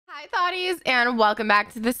Hi thotties, and welcome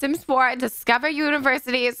back to The Sims 4 Discover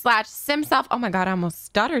University / SimSelf. Oh my god, I almost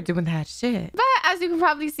stuttered doing that shit. But as you can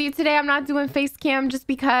probably see today, I'm not doing face cam just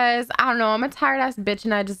because, I don't know, I'm a tired ass bitch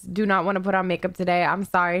and I just do not want to put on makeup today. I'm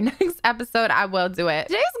sorry. Next episode, I will do it.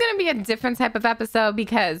 Today's gonna be a different type of episode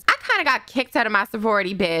because I kind of got kicked out of my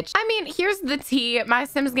sorority, bitch. I mean, here's the tea. My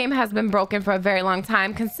Sims game has been broken for a very long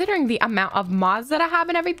time considering the amount of mods that I have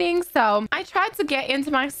and everything. So I tried to get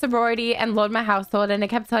into my sorority and load my household, and it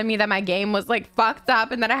kept telling me that my game was like fucked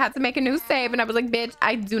up and that I had to make a new save, and I was like, bitch,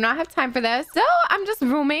 I do not have time for this. So I'm just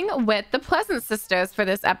rooming with the Pleasant sisters for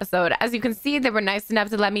this episode. As you can see, they were nice enough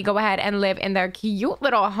to let me go ahead and live in their cute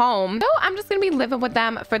little home. So I'm just gonna be living with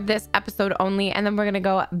them for this episode only, and then we're gonna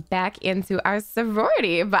go back into our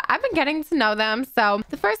sorority. But I've been getting to know them, so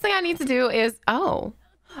the first thing I need to do is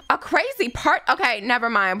a crazy part. Okay, never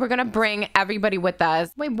mind. We're gonna bring everybody with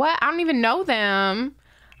us. Wait, what? I don't even know them.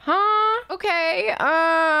 Huh? Okay.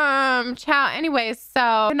 Ciao. Anyways,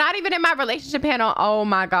 so you're not even in my relationship panel. Oh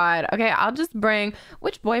my god. Okay, I'll just bring,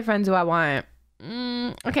 which boyfriend do I want?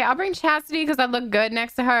 Okay, I'll bring Chastity because I look good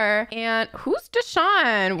next to her. And who's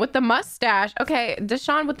Deshawn with the mustache? Okay,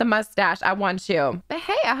 Deshawn with the mustache, I want you. But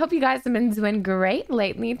hey, I hope you guys have been doing great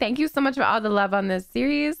lately. Thank you so much for all the love on this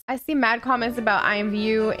series. I see mad comments about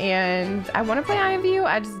IMVU, and I want to play IMVU.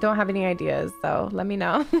 I just don't have any ideas, so let me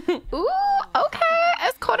know. Ooh, okay.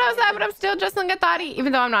 It's cold outside, but I'm still dressing like a thottie,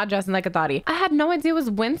 even though I'm not dressing like a thottie. I had no idea it was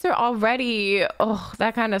winter already. Oh,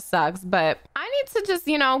 that kind of sucks, but I need to just,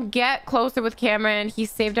 you know, get closer with Cameron. He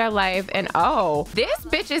saved our life, and oh, this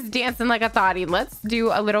bitch is dancing like a thottie. Let's do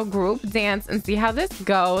a little group dance and see how this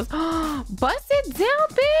goes. Bust it down,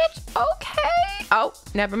 bitch. Okay. Oh,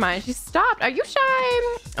 never mind. She stopped. Are you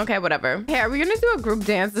shy? Okay, whatever. Okay, are we gonna do a group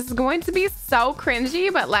dance? This is going to be so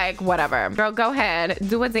cringy, but like, whatever. Girl, go ahead.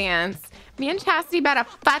 Do a dance. Me and Chastity better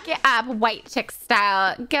fuck it up white chick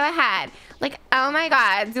style. Go ahead. Like, oh my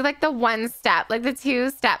god. Do like the 1 step, like the 2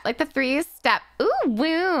 step, like the 3 step. Ooh, woo.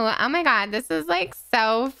 Oh my god. This is like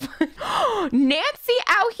so Nancy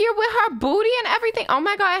out here with her booty and everything. Oh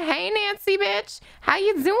my god. Hey, Nancy, bitch. How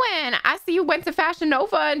you doing? I see you went to Fashion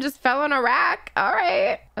Nova and just fell on a rack. All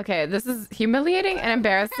right. Okay, this is humiliating and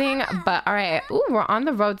embarrassing, but all right. Ooh, we're on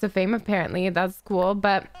the road to fame, apparently. That's cool,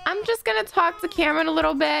 but I'm just gonna talk to Cameron a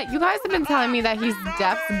little bit. You guys have been telling me that he's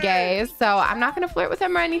deaf gay, so I'm not gonna flirt with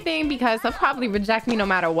him or anything because he'll probably reject me no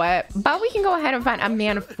matter what, but we can go ahead and find a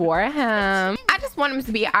man for him. I just want him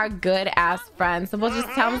to be our good ass friend, so we'll just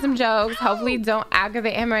tell him some jokes. Hopefully don't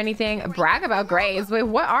aggravate him or anything. Brag about grades. Wait,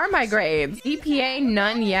 what are my grades? GPA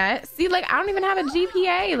none yet. See, like, I don't even have a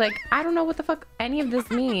GPA. Like, I don't know what the fuck any of this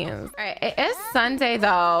means. All right, it is Sunday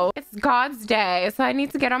though. It's God's day, so I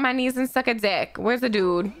need to get on my knees and suck a dick. Where's the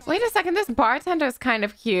dude? Wait a second, this bartender is kind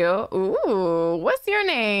of cute. Ooh, what's your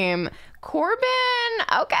name? Corbin?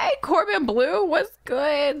 Okay, Corbin Blue, what's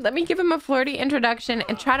good? Let me give him a flirty introduction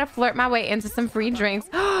and try to flirt my way into some free drinks.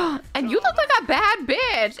 And you look like a bad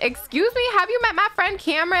bitch. Excuse me, have you met my friend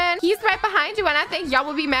Cameron? He's right behind you, and I think y'all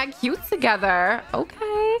will be mad cute together.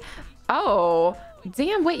 Okay. Oh,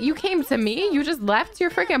 damn, wait, you came to me? You just left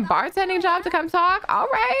your freaking bartending job to come talk? All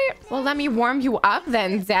right. Well, let me warm you up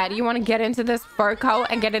then, daddy. You want to get into this fur coat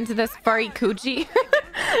and get into this furry coochie?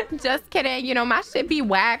 Just kidding. You know, my shit be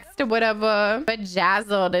waxed or whatever,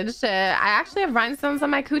 bejazzled and shit. I actually have rhinestones on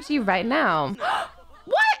my coochie right now.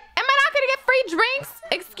 What? Am I not gonna get free drinks?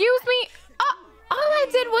 Excuse me? All I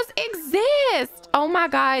did was exist. Oh my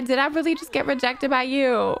god, did I really just get rejected by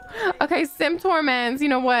you? Okay, Sim Torments, you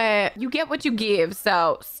know what? You get what you give,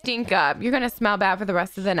 so stink up. You're gonna smell bad for the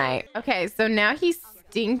rest of the night. Okay, so now he's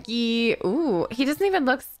stinky. Ooh, he doesn't even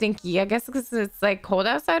look stinky. I guess because it's like cold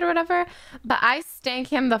outside or whatever, but I stank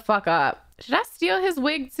him the fuck up. Should I steal his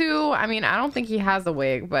wig too? I mean, I don't think he has a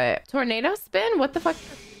wig, but tornado spin? What the fuck?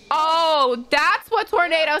 Oh, that's what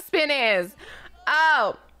tornado spin is.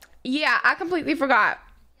 Oh, yeah, I completely forgot.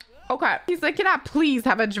 Okay. He's like, can I please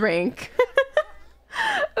have a drink?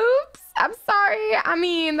 Oops, I'm sorry. I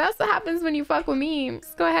mean, that's what happens when you fuck with me.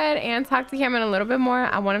 Just go ahead and talk to Cameron a little bit more.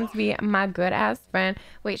 I want him to be my good ass friend.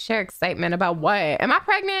 Wait, share excitement about what? Am I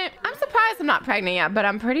pregnant? I'm surprised I'm not pregnant yet, but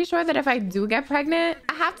I'm pretty sure that if I do get pregnant,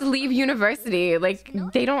 I have to leave university. Like,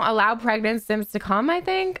 they don't allow pregnant Sims to come, I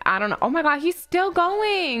think. I don't know. Oh my god, he's still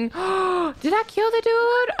going. Did I kill the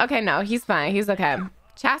dude? Okay, no, he's fine. He's okay.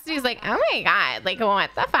 Chastity's like, oh my god, like,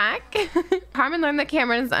 what the fuck? Carmen learned that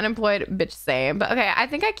Cameron is unemployed. Bitch, same. But okay, I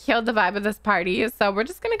think I killed the vibe of this party, so we're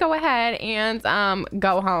just gonna go ahead and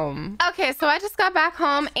go home. Okay, so I just got back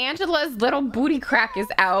home. Angela's little booty crack is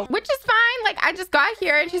out, which is fine. Like, I just got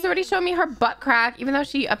here and she's already showed me her butt crack, even though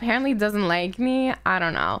she apparently doesn't like me. I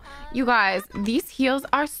don't know. You guys, these heels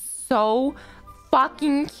are so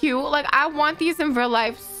fucking cute. Like, I want these in real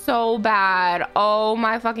life so bad. Oh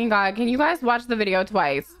my fucking god. Can you guys watch the video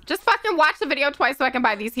twice? Just fucking watch the video twice so I can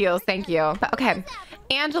buy these heels. Thank you. But okay,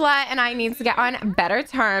 Angela and I need to get on better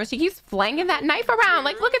terms. She keeps flinging that knife around.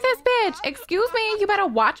 Like, look at this bitch. Excuse me, you better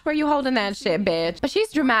watch where you holding that shit, bitch. But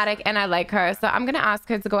she's dramatic and I like her, so I'm gonna ask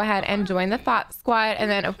her to go ahead and join the thought squad,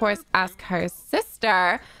 and then of course ask her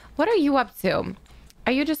sister, what are you up to?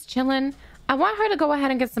 Are you just chilling? I want her to go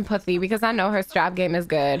ahead and get some pussy because I know her strap game is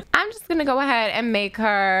good. I'm just gonna go ahead and make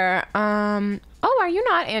her oh, are you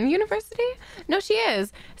not in university? No, she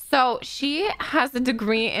is. So she has a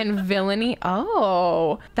degree in villainy.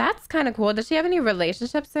 Oh, that's kind of cool. Does she have any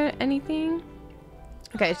relationships or anything?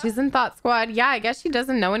 Okay, she's in thought squad. Yeah, I guess she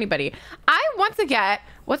doesn't know anybody. I want to get,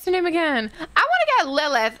 what's her name again? I want to get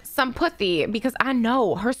Lilith some pussy because I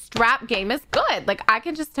know her strap game is good. Like, I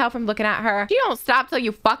can just tell from looking at her. She don't stop till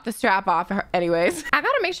you fuck the strap off her. Anyways, I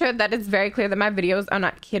gotta make sure that it's very clear that my videos are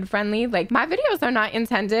not kid friendly. Like, my videos are not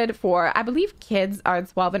intended for, I believe kids are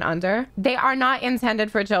 12 and under. They are not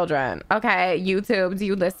intended for children. Okay, YouTube, do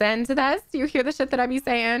you listen to this? Do you hear the shit that I be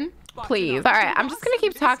saying? Please. All right, I'm just gonna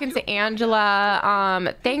keep talking to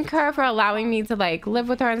Angela. Thank her for allowing me to like live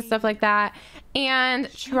with her and stuff like that, and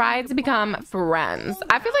try to become friends.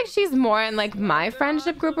 I feel like she's more in like my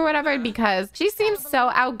friendship group or whatever because she seems so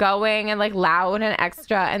outgoing and like loud and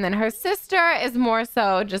extra, and then her sister is more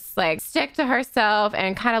so just like stick to herself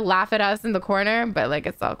and kind of laugh at us in the corner, but like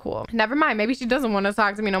it's all cool. Never mind, maybe she doesn't want to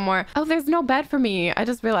talk to me no more. Oh, there's no bed for me. I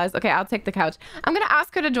just realized. Okay, I'll take the couch. I'm gonna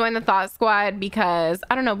ask her to join the thought squad because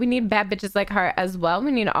I don't know, we need bad bitches like her as well.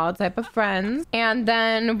 We need all type of friends, and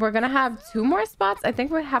then we're gonna have 2 more spots. I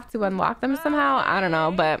think we have to unlock them somehow. I don't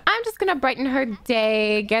know, but I'm just gonna brighten her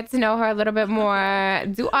day, get to know her a little bit more,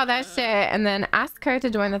 do all that shit, and then ask her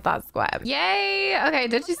to join the thought squad. Yay. Okay,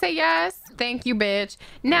 did she say yes? Thank you, bitch.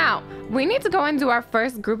 Now we need to go and do our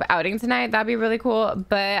first group outing tonight. That'd be really cool,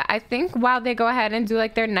 but I think while they go ahead and do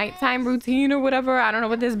like their nighttime routine or whatever, I don't know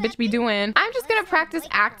what this bitch be doing, I'm just gonna practice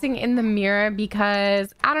acting in the mirror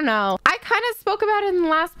because I don't know, I kind of spoke about it in the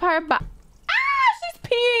last part, but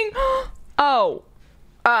she's peeing. Oh,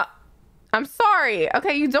 I'm sorry.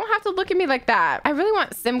 Okay, you don't have to look at me like that. I really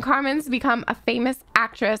want Carmen to become a famous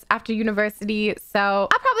actress after university, so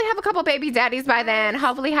I'll probably have a couple baby daddies by then,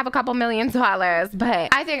 hopefully have a couple $1 million,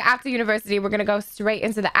 but I think after university we're gonna go straight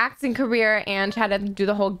into the acting career and try to do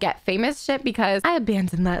the whole get famous shit because I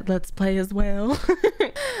abandoned that let's play as well.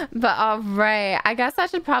 But all right, I guess I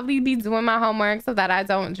should probably be doing my homework so that I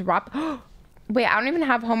don't drop. Wait, I don't even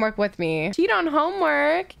have homework with me. Cheat on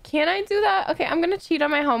homework. Can I do that? Okay, I'm gonna cheat on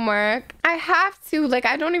my homework. I have to. Like,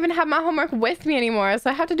 I don't even have my homework with me anymore, so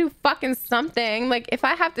I have to do fucking something. Like, if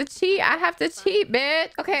I have to cheat, I have to cheat,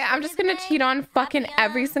 bitch. Okay, I'm just gonna cheat on fucking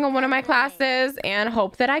every single one of my classes and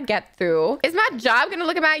hope that I get through. Is my job gonna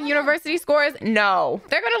look at my university scores? No.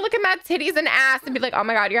 They're gonna look at my titties and ass and be like, oh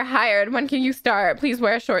my god, you're hired. When can you start? Please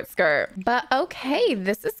wear a short skirt. But okay,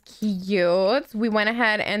 this is cute. We went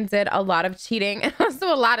ahead and did a lot of cheating and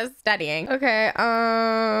also a lot of studying. Okay,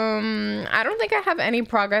 I don't think I have any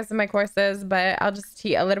progress in my courses, but I'll just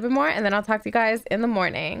cheat a little bit more and then I'll talk to you guys in the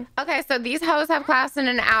morning. Okay, so these hoes have class in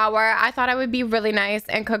an hour. I thought I would be really nice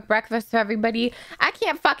and cook breakfast for everybody. I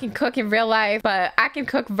can't fucking cook in real life, but I can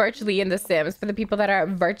cook virtually in The Sims for the people that are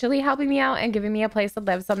virtually helping me out and giving me a place to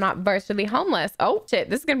live so I'm not virtually homeless. Oh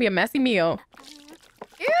shit, this is gonna be a messy meal.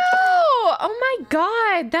 Ew! Oh my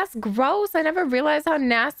god, that's gross. I never realized how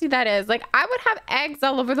nasty that is. Like, I would have eggs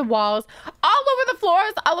all over the walls, all over the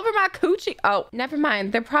floors, all over my coochie. Oh, never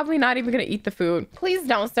mind. They're probably not even gonna eat the food. Please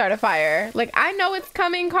don't start a fire. Like, I know it's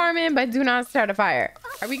coming, Carmen, but do not start a fire.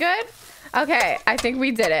 Are we good? Okay, I think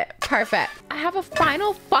we did it. Perfect. I have a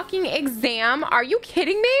final fucking exam. Are you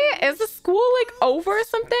kidding me? Is the school like over or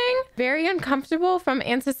something? Very uncomfortable from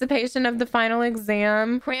anticipation of the final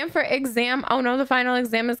exam. Cram for exam. Oh no, the final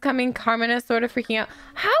exam is coming. Carmen is sort of freaking out.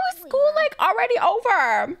 How is school like already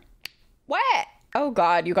over? What? Oh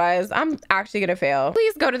god, you guys, I'm actually gonna fail.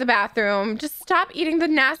 Please go to the bathroom. Just stop eating the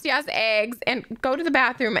nasty ass eggs and go to the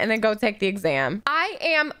bathroom and then go take the exam. I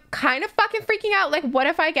am kind of fucking freaking out. Like, what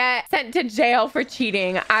if I get sent to jail for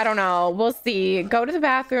cheating? I don't know. We'll see. Go to the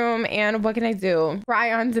bathroom and what can I do?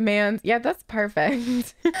 Cry on demand. Yeah, that's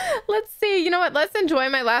perfect. Let's see. You know what? Let's enjoy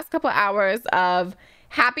my last couple hours of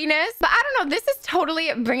happiness. But I don't know, this is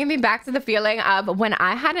totally bringing me back to the feeling of when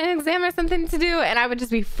I had an exam or something to do and I would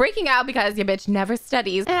just be freaking out because your bitch never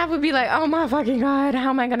studies, and I would be like, oh my fucking god, how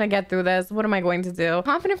am I gonna get through this? What am I going to do?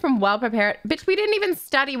 Confident from well prepared. Bitch, we didn't even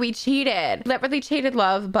study, we cheated. Literally cheated,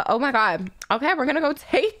 love. But oh my god, Okay, we're gonna go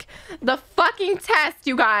take the fucking test,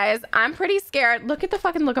 you guys. I'm pretty scared. Look at the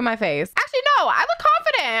fucking look on my face. Actually, no, I look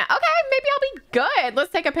confident. Okay, maybe I'll be good.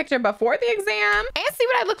 Let's take a picture before the exam and see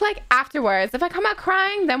what I look like afterwards. If I come out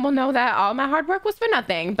crying, then we'll know that all my hard work was for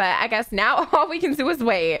nothing. But I guess now all we can do is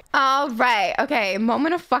wait. All right. Okay,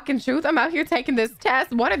 moment of fucking truth. I'm out here taking this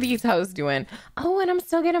test. What are these hoes doing? Oh, and I'm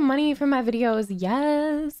still getting money for my videos.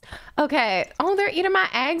 Yes. Okay. Oh, they're eating my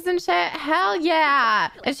eggs and shit. Hell yeah.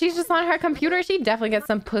 And she's just on her computer. She definitely gets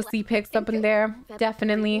some pussy pics up in there.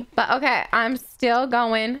 Definitely. But okay, I'm still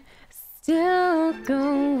going. Still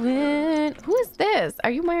going. Who is this?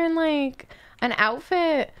 Are you wearing like an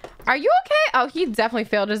outfit? Are you okay? Oh, he definitely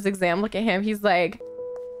failed his exam. Look at him. He's like,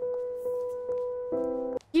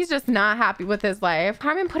 he's just not happy with his life.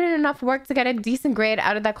 Carmen put in enough work to get a decent grade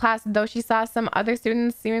out of that class, though she saw some other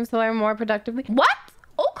students seeming to learn more productively. What?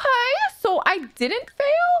 Okay, so I didn't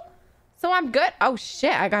fail? So I'm good. Oh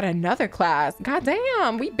shit, I got another class. God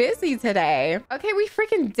damn, we busy today. Okay, we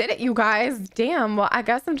freaking did it, you guys. Damn, well, I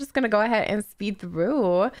guess I'm just gonna go ahead and speed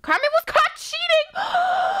through. Carmen was caught cheating.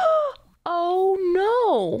 Oh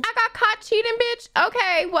no. I got caught cheating, bitch.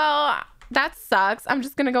 Okay, well, that sucks. I'm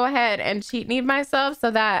just gonna go ahead and cheat need myself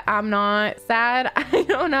so that I'm not sad. I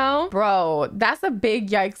don't know. Bro, that's a big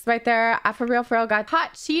yikes right there. I for real got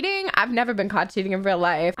caught cheating. I've never been caught cheating in real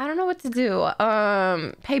life. I don't know what to do.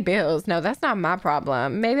 Pay bills. No, that's not my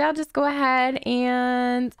problem. Maybe I'll just go ahead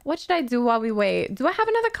and what should I do while we wait? Do I have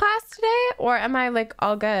another class today or am I like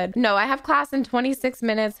all good? No, I have class in 26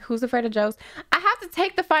 minutes. Who's afraid of jokes? I have to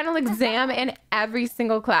take the final exam in every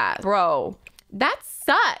single class. Bro, that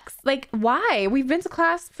sucks. Like, why? We've been to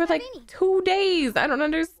class for like 2 days. I don't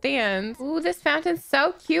understand. Ooh, this fountain's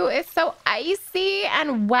so cute. It's so icy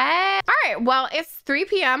and wet. All right, well, it's 3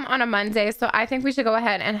 p.m. on a Monday, so I think we should go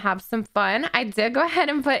ahead and have some fun. I did go ahead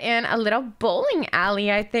and put in a little bowling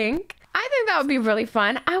alley, I think. I think that would be really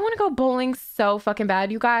fun. I want to go bowling so fucking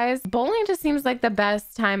bad, you guys. Bowling just seems like the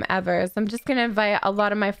best time ever. So I'm just going to invite a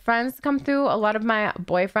lot of my friends to come through, a lot of my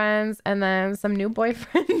boyfriends, and then some new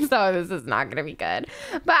boyfriends. So this is not going to be good.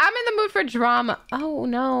 But I'm in the mood for drama. Oh,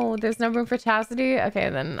 no. There's no room for chastity? Okay,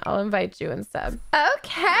 then I'll invite you instead.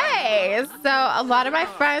 Okay. So a lot of my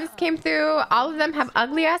friends came through. All of them have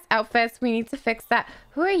ugly-ass outfits. We need to fix that.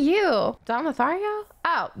 Who are you? Don Lothario?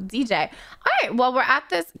 Oh, DJ. All right, well, we're at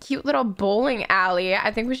this cute little bowling alley.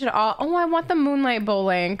 I think we should all... Oh, I want the moonlight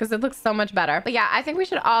bowling because it looks so much better. But yeah, I think we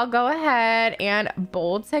should all go ahead and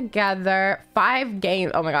bowl together. 5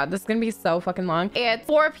 games. Oh my God, this is going to be so fucking long. It's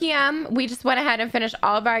 4 p.m. We just went ahead and finished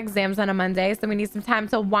all of our exams on a Monday. So we need some time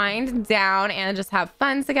to wind down and just have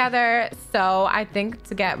fun together. So I think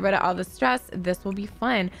to get rid of all the stress, this will be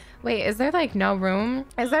fun. Wait, is there like no room?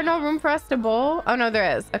 Is there no room for us to bowl? Oh, no,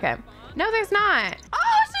 there is. Okay. No, there's not.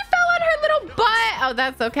 Oh, she fell on her little butt. Oh,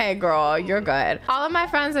 that's okay, girl. You're good. All of my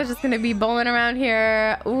friends are just going to be bowling around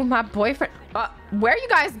here. Ooh, my boyfriend. Where are you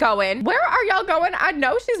guys going? Where are y'all going? I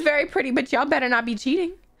know she's very pretty, but y'all better not be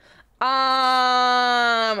cheating.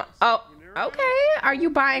 Oh, okay. Are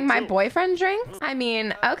you buying my boyfriend drinks? I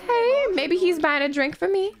mean, okay. Maybe he's buying a drink for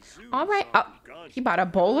me. All right. Oh, he bought a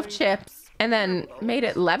bowl of chips and then made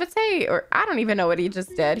it levitate, or I don't even know what he just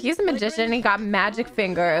did. He's a magician. He got magic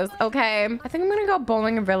fingers. Okay. I think I'm going to go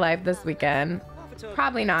bowling in real life this weekend.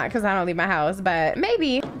 Probably not because I don't leave my house, but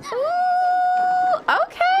maybe. Ooh,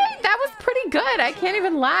 okay. That was pretty good. I can't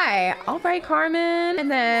even lie. All right, Carmen. And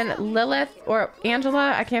then Lilith or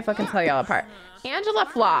Angela. I can't fucking tell y'all apart. Angela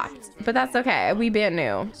flopped, but that's okay. We been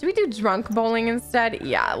new. Should we do drunk bowling instead?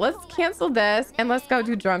 Yeah, let's cancel this and let's go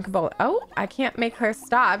do drunk bowling. Oh, I can't make her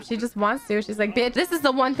stop. She just wants to. She's like, bitch, this is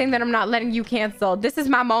the one thing that I'm not letting you cancel. This is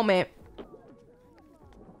my moment.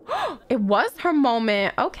 It was her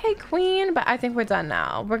moment. Okay, queen, but I think we're done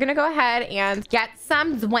now. We're gonna go ahead and get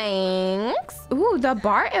some drinks. Ooh, the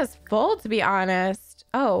bar is full, to be honest.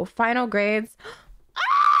 Oh, final grades.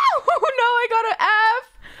 Oh, no, I got an F.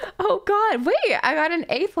 Oh God, wait, I got an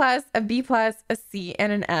A+, a B+, a C,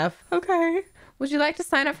 and an F. Okay. Would you like to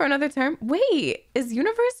sign up for another term? Wait, is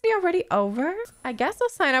university already over? I guess I'll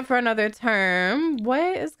sign up for another term.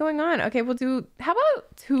 What is going on? Okay, we'll do, how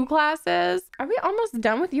about 2 classes? Are we almost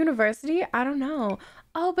done with university? I don't know.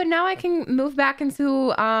 Oh, but now I can move back into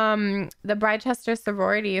the Bridechester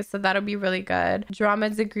sorority, so that'll be really good. Drama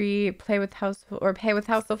degree, pay with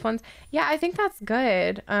household funds. Yeah, I think that's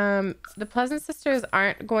good. The Pleasant sisters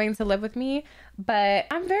aren't going to live with me, but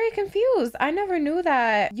I'm very confused. I never knew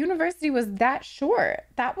that university was that short.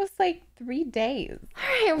 That was like 3 days. All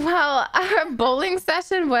right, well, our bowling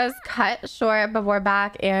session was cut short, but we're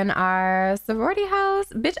back in our sorority house.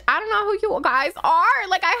 Bitch, I don't know who you guys are.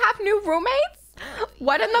 Like, I have new roommates.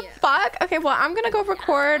 What in the fuck? Okay, well, I'm gonna go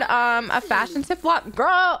record a fashion tip vlog.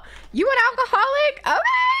 Girl, you an alcoholic?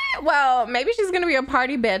 Okay. Well, maybe she's gonna be a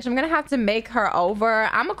party bitch. I'm gonna have to make her over.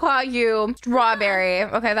 I'm gonna call you Strawberry.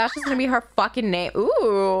 Okay, that's just gonna be her fucking name.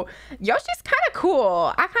 Ooh. Yo, she's kind of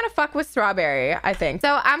cool. I kind of fuck with Strawberry, I think.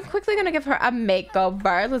 So I'm quickly gonna give her a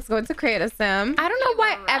makeover. Let's go into create a sim. I don't know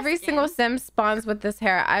why every single sim spawns with this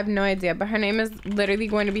hair. I have no idea, but her name is literally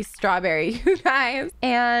going to be Strawberry, you guys.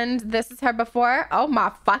 And this is her before. Oh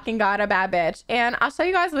my fucking god, a bad bitch. And I'll show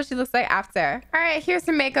you guys what she looks like after. All right, here's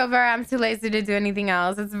her makeover. I'm too lazy to do anything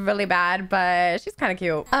else. It's really bad, but she's kind of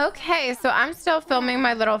cute. Okay, so I'm still filming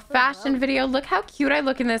my little fashion video. Look how cute I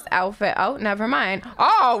look in this outfit. Oh, never mind.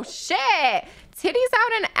 Oh shit, titties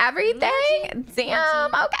out and everything.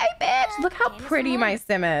 Damn. Okay, bitch, look how pretty my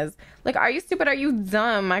sim is. Like, are you stupid? Are you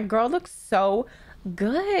dumb? My girl looks so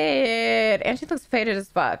good, and she looks faded as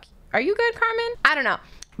fuck. Are you good, Carmen? I don't know,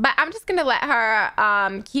 but I'm just gonna let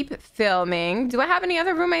her keep filming. Do I have any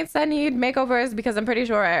other roommates that need makeovers? Because I'm pretty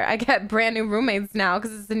sure I get brand new roommates now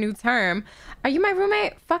because it's a new term. Are you my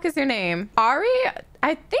roommate? Fuck is your name? Ari?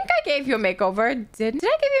 I think I gave you a makeover. Did I give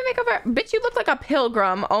you a makeover? Bitch, you look like a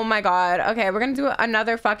pilgrim. Oh my god. Okay, we're gonna do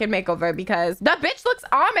another fucking makeover because the bitch looks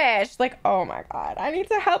Amish. Like, oh my god. I need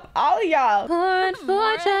to help all of y'all.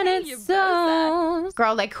 Unfortunate souls.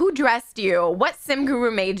 Girl, like, who dressed you? What sim guru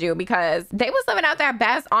made you? Because they was living out their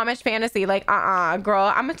best Amish fantasy. Like,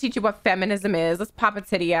 girl, I'm gonna teach you what feminism is. Let's pop a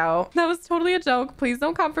titty out. That was totally a joke. Please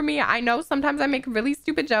don't come for me. I know sometimes I make really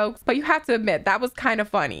stupid jokes, but you have to admit that was kind of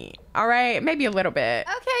funny. All right, maybe a little bit.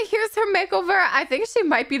 Okay, here's her makeover. I think she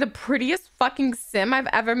might be the prettiest fucking sim I've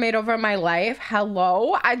ever made over in my life.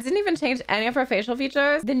 Hello? I didn't even change any of her facial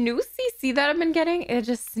features. The new CC that I've been getting is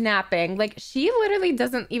just snapping. Like, she literally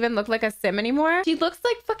doesn't even look like a sim anymore. She looks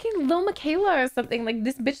like fucking Lil Michaela or something. Like,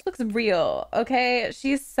 this bitch looks real, okay?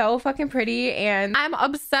 She's so fucking pretty, and I'm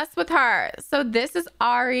obsessed with her. So this is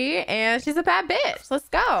Ari, and she's a bad bitch. Let's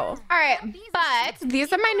go. All right, but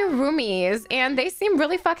these are my new roomies, and they seem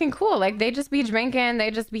really fucking cool. Like, they just be drinking,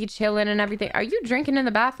 they just be chilling and everything. Are you drinking in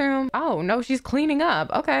the bathroom? Oh no, she's cleaning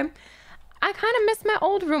up. Okay. I kind of miss my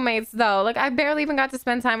old roommates though. Like, I barely even got to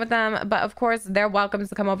spend time with them, but of course they're welcome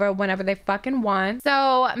to come over whenever they fucking want.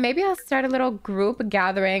 So maybe I'll start a little group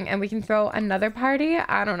gathering and we can throw another party.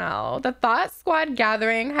 I don't know. The Thought Squad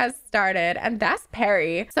gathering has started, and that's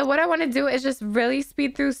Perry. So what I want to do is just really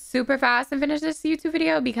speed through super fast and finish this YouTube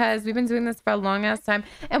video because we've been doing this for a long ass time.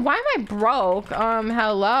 And why am I broke?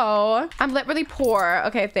 Hello. I'm literally poor.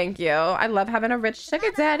 Okay, thank you. I love having a rich sugar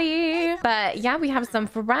daddy. But yeah, we have some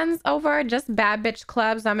friends over. Just bad bitch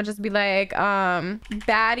clubs. I'm gonna just be like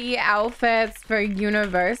baddie outfits for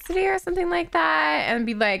university or something like that, and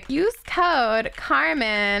be like, use code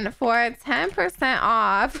Carmen for 10%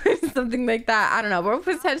 off or something like that. I don't know. We're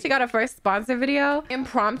potentially got a first sponsor video.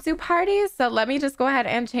 Impromptu parties. So let me just go ahead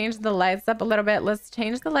and change the lights up a little bit. Let's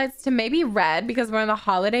change the lights to maybe red because we're in the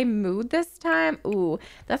holiday mood this time. Ooh,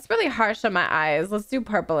 that's really harsh on my eyes. Let's do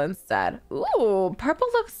purple instead. Ooh, purple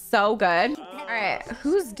looks so good. All right,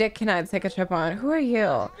 whose dick can I take a trip on? Who are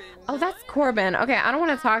you? Oh, that's Corbin. Okay, I don't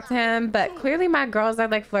want to talk to him, but clearly my girls are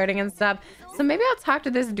like flirting and stuff. So maybe I'll talk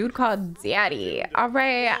to this dude called Daddy. All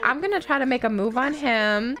right, I'm gonna try to make a move on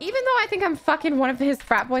him. Even though I think I'm fucking one of his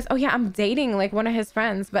frat boys. Oh yeah, I'm dating like one of his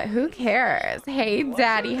friends, but who cares? Hey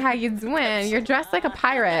Daddy, how you doing? You're dressed like a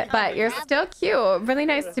pirate, but you're still cute. Really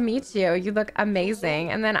nice to meet you. You look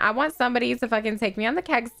amazing. And then I want somebody to fucking take me on the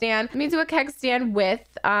keg stand. Let me do a keg stand with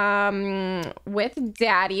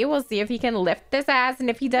Daddy. We'll see if he can lift this ass, and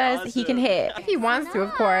if he does, he can hit. If he wants to,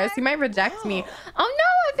 of course. He might reject me. Oh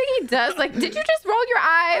no, I think he does. Like, did you just roll your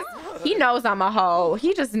eyes? He knows I'm a hoe.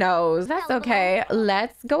 He just knows. That's okay.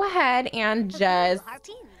 Let's go ahead and just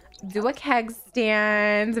do a keg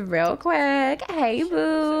stand real quick. Hey,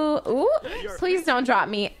 boo. Ooh, please don't drop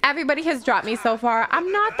me. Everybody has dropped me so far.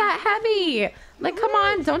 I'm not that heavy. Like, come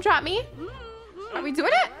on, don't drop me. Are we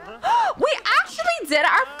doing it? We actually did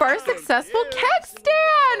our first successful keg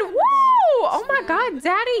stand. Woo! Oh my god,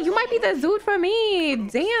 Daddy, you might be the dude for me.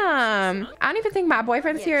 Damn. I don't even think my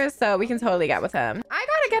boyfriend's here, so we can totally get with him. I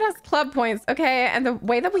gotta get us club points, okay? And the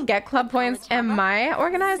way that we get club points in my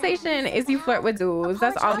organization is you flirt with dudes.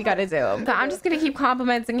 That's all we gotta do. So I'm just gonna keep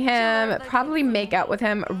complimenting him, probably make out with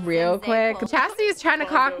him real quick. Chastity is trying to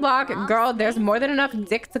cock block. Girl, there's more than enough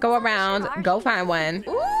dick to go around. Go find one.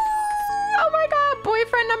 Ooh. Oh my god,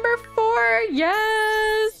 boyfriend number 4.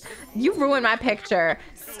 Yes. You ruined my picture.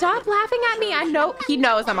 Stop laughing at me. I know he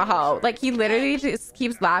knows I'm a hoe. Like, he literally just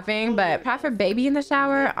keeps laughing. But try for baby in the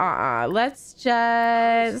shower. Let's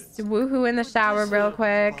just woohoo in the shower real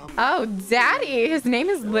quick. Oh, Daddy. His name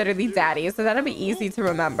is literally Daddy, so that'll be easy to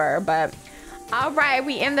remember. But All right,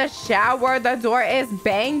 we in the shower. The door is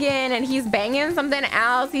banging and he's banging something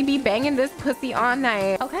else. He be banging this pussy all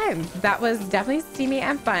night. Okay, that was definitely steamy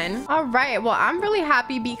and fun. All right, well, I'm really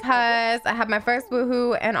happy because I had my first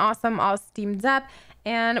woohoo and awesome all steamed up.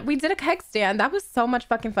 And we did a keg stand. That was so much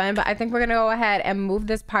fucking fun. But I think we're gonna go ahead and move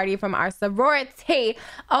this party from our sorority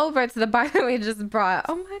over to the bar that we just brought.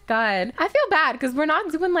 Oh my god, I feel bad because we're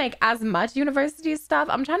not doing like as much university stuff.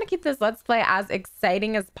 I'm trying to keep this let's play as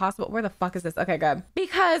exciting as possible. Where the fuck is this? Okay, good.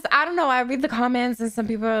 Because I don't know, I read the comments and some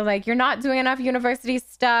people are like, you're not doing enough university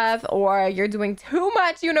stuff or you're doing too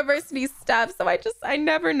much university stuff. So I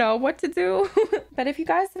never know what to do. But if you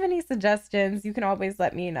guys have any suggestions, you can always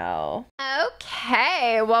let me know.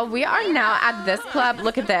 Okay, well, we are now at this club.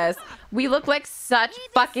 Look at this. We look like such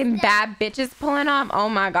fucking bad bitches pulling up. Oh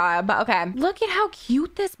my god. But okay, look at how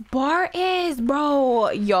cute this bar is, bro.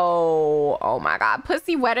 Yo, oh my god,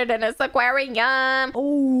 pussy wetter than a aquarium.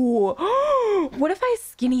 Oh, what if I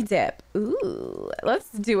skinny dip? Ooh, let's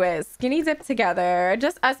do it. Skinny dip together.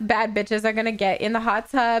 Just us bad bitches are gonna get in the hot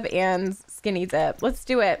tub and skinny dip. Let's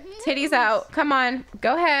do it. Titties out. Come on,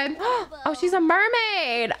 go ahead. Oh, she's a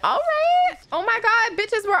mermaid. All right. Oh my god,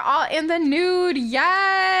 bitches, we're all in the nude.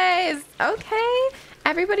 Yes. Okay,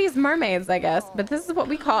 everybody's mermaids, I guess, but this is what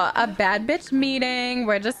we call a bad bitch meeting.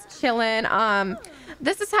 We're just chilling.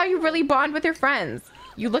 This is how you really bond with your friends.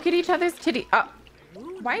 You look at each other's titty. Oh,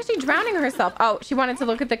 why is she drowning herself? Oh, she wanted to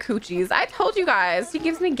look at the coochies. I told you guys, she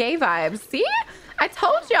gives me gay vibes. See, I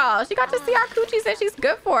told y'all, she got to see our coochies and she's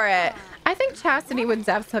good for it. I think Chastity would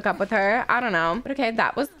Devs hook up with her. I don't know, but okay,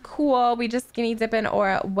 that was cool. We just skinny dipping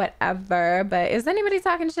or whatever. But is anybody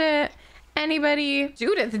talking shit? Anybody?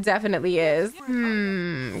 Judith definitely is.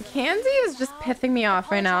 Candy is just pissing me off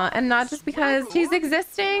right now, and not just because she's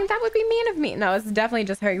existing. That would be mean of me. No, it's definitely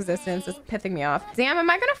just her existence is pissing me off. Damn, am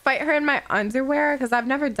I gonna fight her in my underwear? Because I've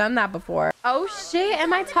never done that before. Oh shit,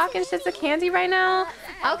 am I talking shit to Candy right now?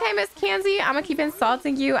 Okay, Miss Candy, I'm gonna keep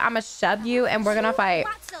insulting you. I'm gonna shove you and we're gonna fight.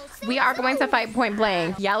 We are going to fight point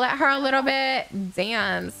blank. Yell at her a little bit.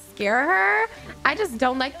 Damn, scare her. I just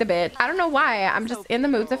don't like the bitch. I don't know why. I'm just in the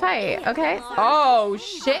mood to fight. Okay. Oh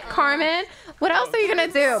shit, Carmen. What else are you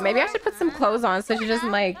gonna do? Maybe I should put some clothes on so she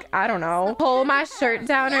doesn't, like, I don't know, pull my shirt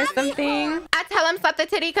down or something. I tell him slap the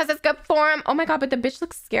titty because it's good for him. Oh my god, but the bitch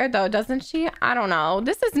looks scared though, doesn't she? I don't know.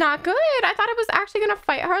 This is not good. I thought I was actually gonna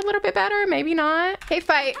fight her a little bit better. Maybe not. Hey,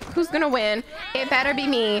 fight. Who's gonna win? It better be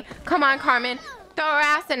me. Come on, Carmen. Throw her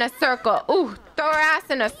ass in a circle. Ooh, throw her ass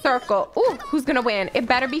in a circle. Ooh, who's gonna win? It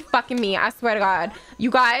better be fucking me. I swear to God.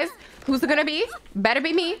 You guys, who's it gonna be? Better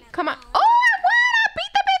be me. Come on. Oh, I won! I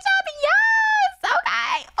beat the bitch up. Yes!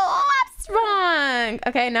 Okay. Oh, I'm strong.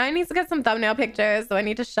 Okay, now I need to get some thumbnail pictures. So I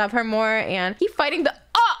need to shove her more. And keep fighting the...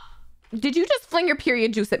 Oh! Did you just fling your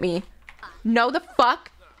period juice at me? No, the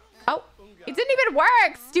fuck? Oh, it didn't even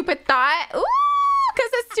work. Stupid thought. Ooh! Because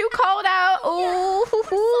it's too cold out. Ooh,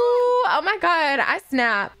 oh my god, I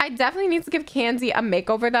snap. I definitely need to give Candy a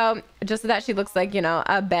makeover though, just so that she looks like, you know,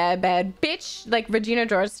 a bad bitch, like Regina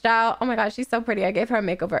George style. Oh my god, she's so pretty. I gave her a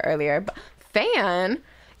makeover earlier. But fan,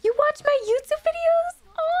 you watch my YouTube videos?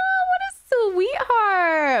 Oh, what a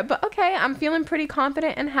sweetheart. But okay, I'm feeling pretty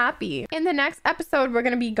confident and happy. In the next episode, we're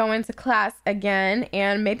gonna be going to class again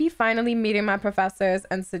and maybe finally meeting my professors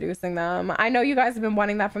and seducing them. I know you guys have been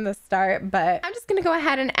wanting that from the start, but I'm just gonna go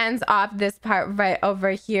ahead and end off this part right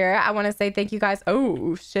over here. I want to say thank you guys.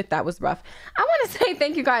 Oh shit, that was rough. I want to say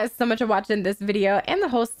thank you guys so much for watching this video and the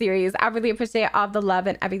whole series. I really appreciate all the love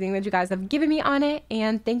and everything that you guys have given me on it,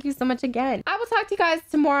 and thank you so much again. I will talk to you guys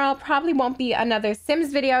tomorrow. Probably won't be another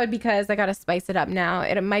Sims video because I gotta spice it up now.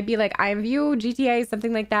 It might be like IMView, GTA,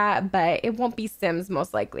 something like that, but it won't be Sims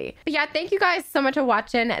most likely. But yeah, thank you guys so much for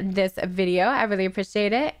watching this video. I really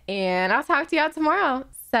appreciate it, and I'll talk to y'all tomorrow.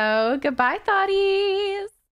 So goodbye, thoughties.